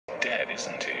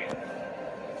isn't he?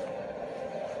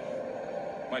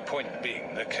 My point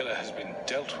being, the killer has been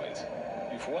dealt with.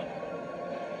 You've won.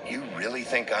 You really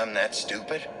think I'm that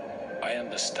stupid? I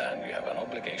understand you have an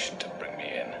obligation to bring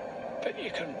me in, but you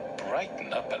can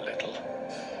brighten up a little.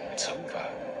 It's over.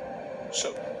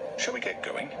 So, shall we get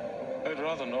going? I'd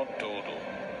rather not dawdle.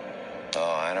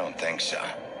 Oh, I don't think so.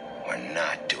 We're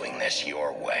not doing this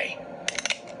your way.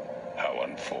 How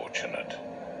unfortunate.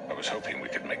 I was hoping we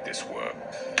could make this work.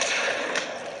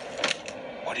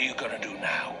 What are you gonna do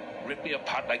now? Rip me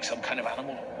apart like some kind of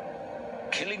animal?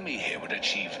 Killing me here would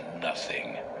achieve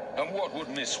nothing. And what would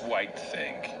Miss White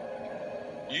think?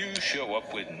 You show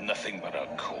up with nothing but a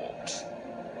corpse.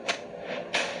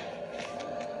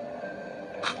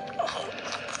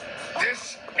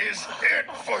 This is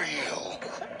it for you.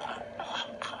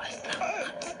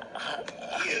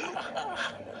 You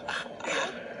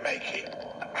making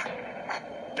a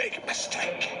big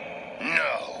mistake.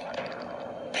 No.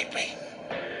 Bigby,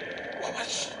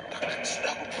 what's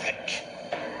don't think?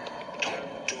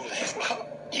 Don't do this.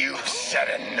 You've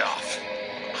said enough.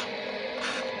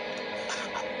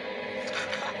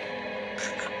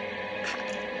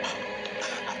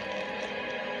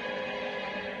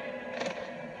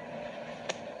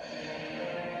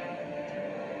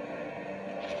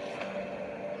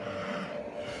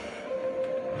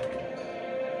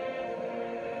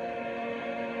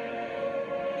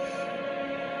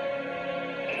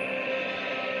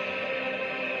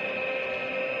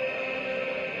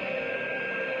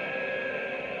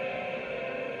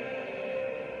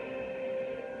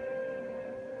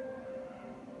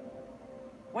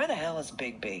 Where the hell is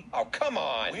Bigby? Oh, come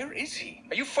on. Where is he?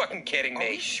 Are you fucking kidding Are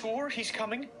me? we sure he's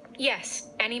coming? Yes,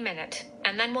 any minute.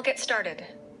 And then we'll get started.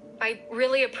 I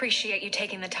really appreciate you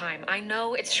taking the time. I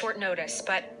know it's short notice,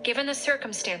 but given the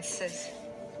circumstances...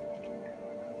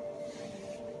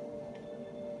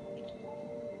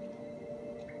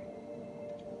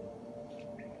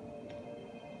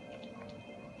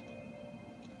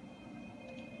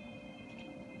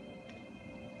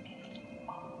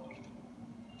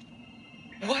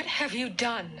 What have you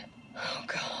done? Oh,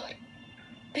 God.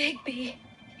 Bigby.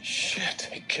 Shit,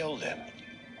 he killed him.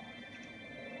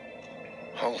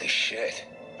 Holy shit.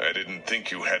 I didn't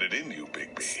think you had it in you,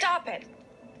 Bigby. Stop it.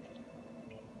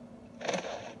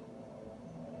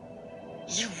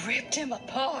 You ripped him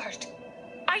apart.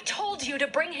 I told you to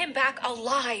bring him back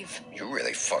alive. You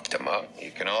really fucked him up.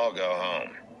 You can all go home.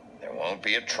 There won't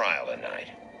be a trial tonight.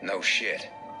 No shit.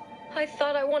 I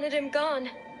thought I wanted him gone,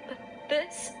 but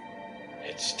this...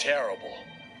 It's terrible.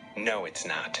 No, it's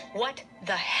not. What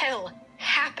the hell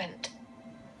happened?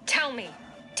 Tell me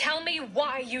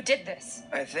why you did this.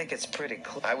 I think it's pretty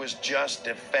clear. I was just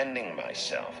defending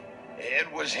myself.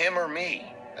 It was him or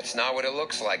me. That's not what it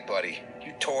looks like, buddy.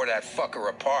 You tore that fucker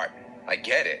apart. I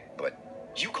get it, but...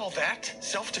 You call that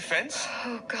self-defense?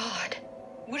 Oh, God.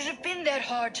 Would it have been that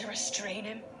hard to restrain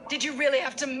him? Did you really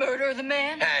have to murder the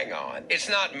man? Hang on. It's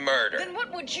not murder. Then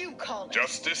what would you call it?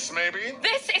 Justice, maybe?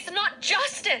 This is not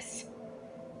justice.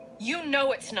 You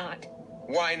know it's not.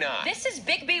 Why not? This is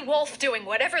Bigby Wolf doing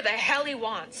whatever the hell he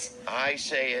wants. I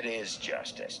say it is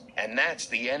justice, and that's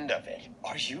the end of it.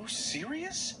 Are you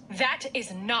serious? That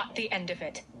is not the end of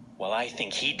it. Well, I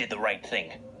think he did the right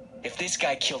thing. If this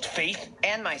guy killed Faith...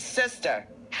 And my sister.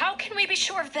 How can we be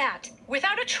sure of that?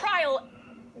 Without a trial,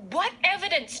 what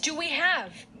evidence do we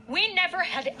have? We never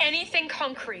had anything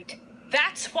concrete.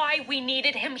 That's why we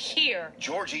needed him here.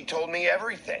 Georgie told me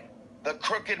everything. The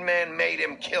crooked man made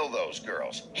him kill those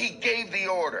girls. He gave the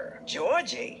order.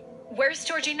 Georgie? Where's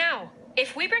Georgie now?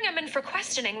 If we bring him in for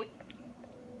questioning,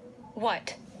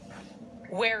 What?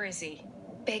 Where is he?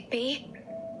 Bigby?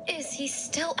 Is he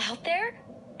still out there?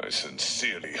 I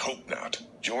sincerely hope not.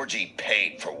 Georgie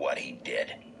paid for what he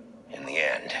did. In the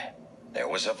end, there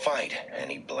was a fight,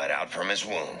 and he bled out from his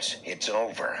wounds. It's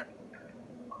over.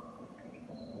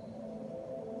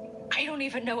 I don't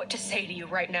even know what to say to you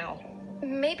right now.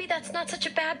 Maybe that's not such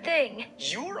a bad thing.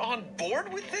 You're on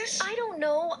board with this? I don't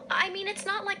know. I mean, it's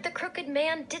not like the crooked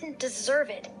man didn't deserve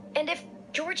it. And if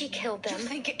Georgie killed Do them... you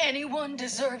think anyone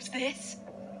deserves this?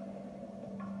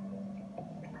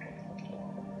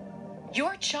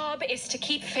 Your job is to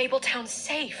keep Fabletown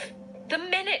safe. The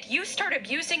minute you start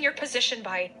abusing your position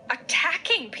by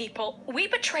attacking people, we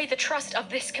betray the trust of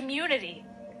this community.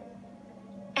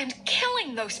 And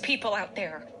killing those people out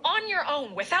there, on your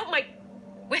own,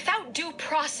 without due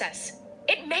process,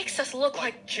 it makes us look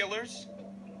like... Killers?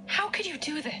 How could you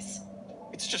do this?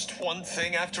 It's just one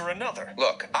thing after another.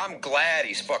 Look, I'm glad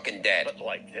he's fucking dead. But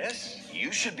like this?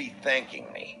 You should be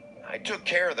thanking me. I took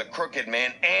care of the crooked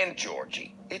man and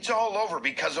Georgie. It's all over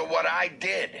because of what I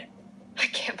did. I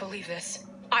can't believe this.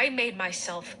 I made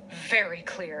myself very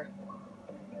clear.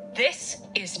 This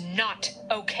is not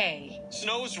okay.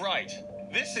 Snow's right.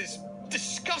 This is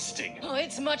disgusting. Oh,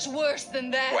 it's much worse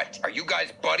than that. What, are you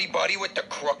guys buddy-buddy with the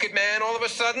Crooked Man all of a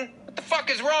sudden? What the fuck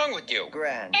is wrong with you?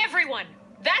 Gran. Everyone,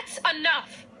 that's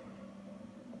enough.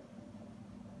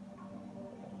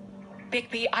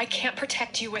 Bigby, I can't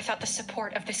protect you without the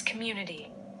support of this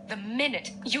community. The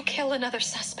minute you kill another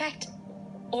suspect,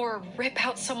 or rip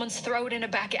out someone's throat in a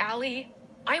back alley,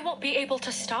 I won't be able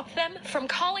to stop them from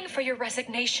calling for your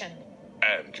resignation.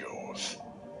 And yours.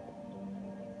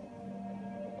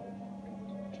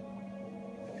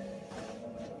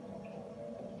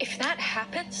 If that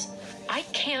happens, I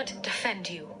can't defend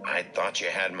you. I thought you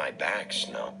had my back,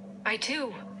 Snow. I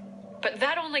do, but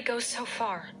that only goes so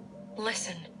far.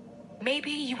 Listen, maybe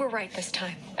you were right this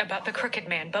time about the Crooked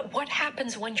Man, but what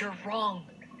happens when you're wrong?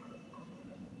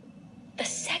 The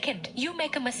second you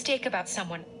make a mistake about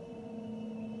someone,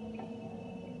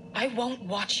 I won't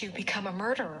watch you become a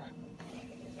murderer.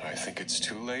 I think it's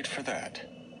too late for that.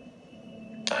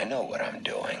 I know what I'm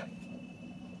doing.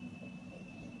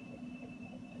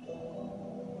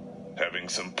 Having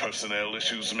some personnel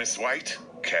issues, Miss White?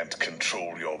 Can't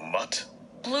control your mutt?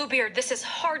 Bluebeard, this is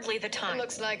hardly the It time.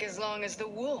 looks like as long as the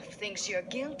wolf thinks you're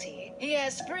guilty, he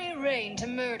has free reign to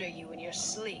murder you in your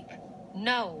sleep.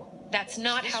 No, that's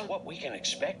not Is how... this what we can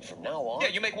expect from now on? Yeah,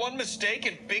 you make one mistake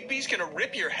and Bigby's gonna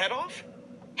rip your head off?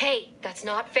 Hey, that's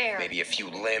not fair. Maybe a few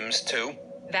limbs, too?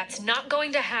 That's not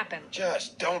going to happen.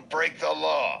 Just don't break the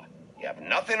law. You have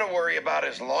nothing to worry about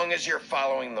as long as you're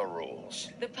following the rules.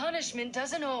 The punishment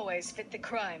doesn't always fit the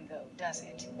crime, though, does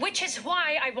it? Which is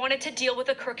why I wanted to deal with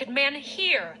the Crooked Man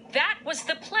here. That was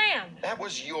the plan. That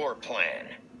was your plan.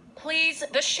 Please,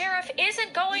 the sheriff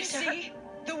isn't going You to... see?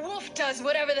 The wolf does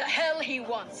whatever the hell he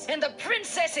wants, and the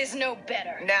princess is no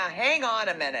better. Now, hang on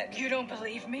a minute. You don't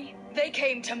believe me? They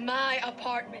came to my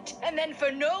apartment, and then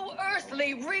for no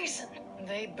earthly reason,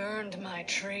 they burned my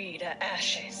tree to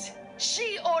ashes.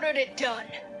 She ordered it done.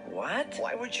 What?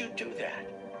 Why would you do that?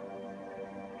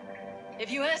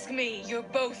 If you ask me, you're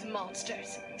both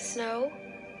monsters. Snow?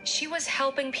 She was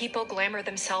helping people glamour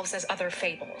themselves as other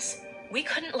fables. We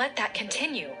couldn't let that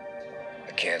continue.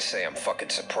 I can't say I'm fucking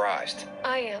surprised.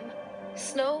 I am.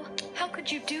 Snow, how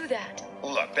could you do that?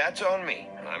 Look, that's on me.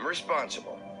 I'm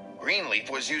responsible. Greenleaf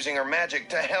was using her magic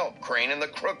to help Crane and the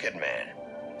Crooked Man.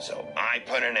 So I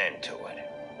put an end to it.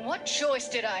 What choice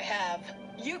did I have?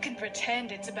 You can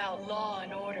pretend it's about law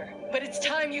and order, but it's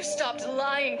time you stopped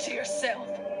lying to yourself.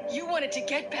 You wanted to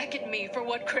get back at me for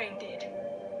what Crane did.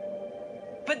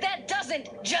 But that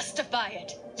doesn't justify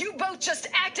it. You both just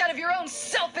act out of your own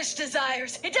selfish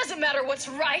desires. It doesn't matter what's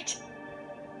right.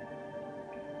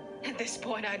 At this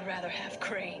point, I'd rather have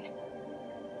Crane.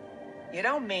 You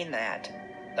don't mean that.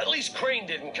 At least Crane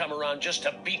didn't come around just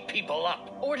to beat people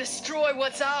up. Or destroy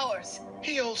what's ours.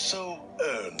 He also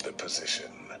earned the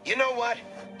position. You know what?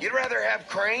 You'd rather have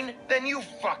Crane? Then you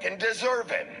fucking deserve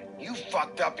him. You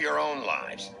fucked up your own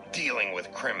lives, dealing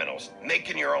with criminals,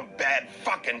 making your own bad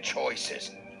fucking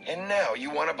choices. And now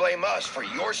you want to blame us for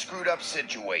your screwed up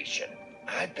situation.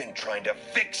 I've been trying to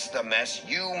fix the mess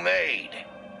you made.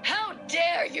 How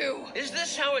dare you? Is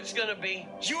this how it's gonna be?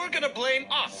 You're gonna blame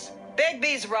us.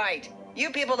 Bigby's right.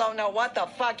 You people don't know what the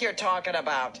fuck you're talking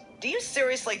about. Do you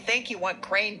seriously think you want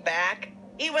Crane back?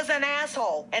 He was an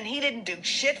asshole, and he didn't do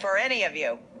shit for any of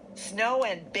you. Snow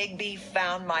and Bigby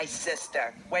found my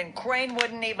sister when Crane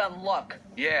wouldn't even look.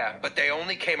 Yeah, but they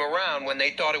only came around when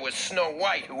they thought it was Snow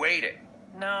White who ate it.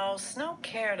 No, Snow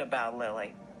cared about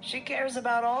Lily. She cares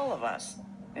about all of us.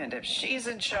 And if she's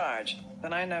in charge,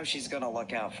 then I know she's gonna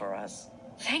look out for us.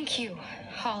 Thank you,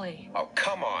 Holly. Oh,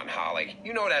 come on, Holly.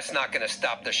 You know that's not gonna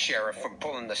stop the sheriff from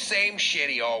pulling the same shit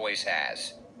he always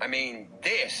has. I mean,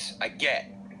 this, I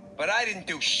get. But I didn't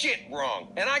do shit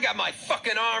wrong, and I got my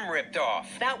fucking arm ripped off.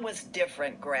 That was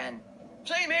different, Gren.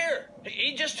 Same here.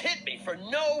 He just hit me for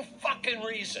no fucking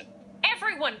reason.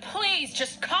 Everyone, please,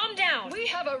 just calm down. We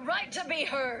have a right to be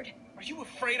heard. Are you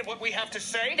afraid of what we have to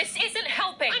say? This isn't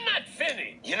helping. I'm not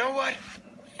finished. You know what?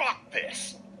 Fuck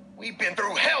this. We've been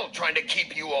through hell trying to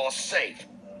keep you all safe.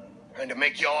 Trying to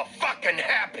make you all fucking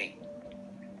happy.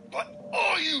 But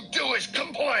all you do is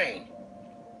complain.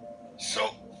 So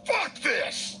fuck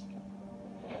this.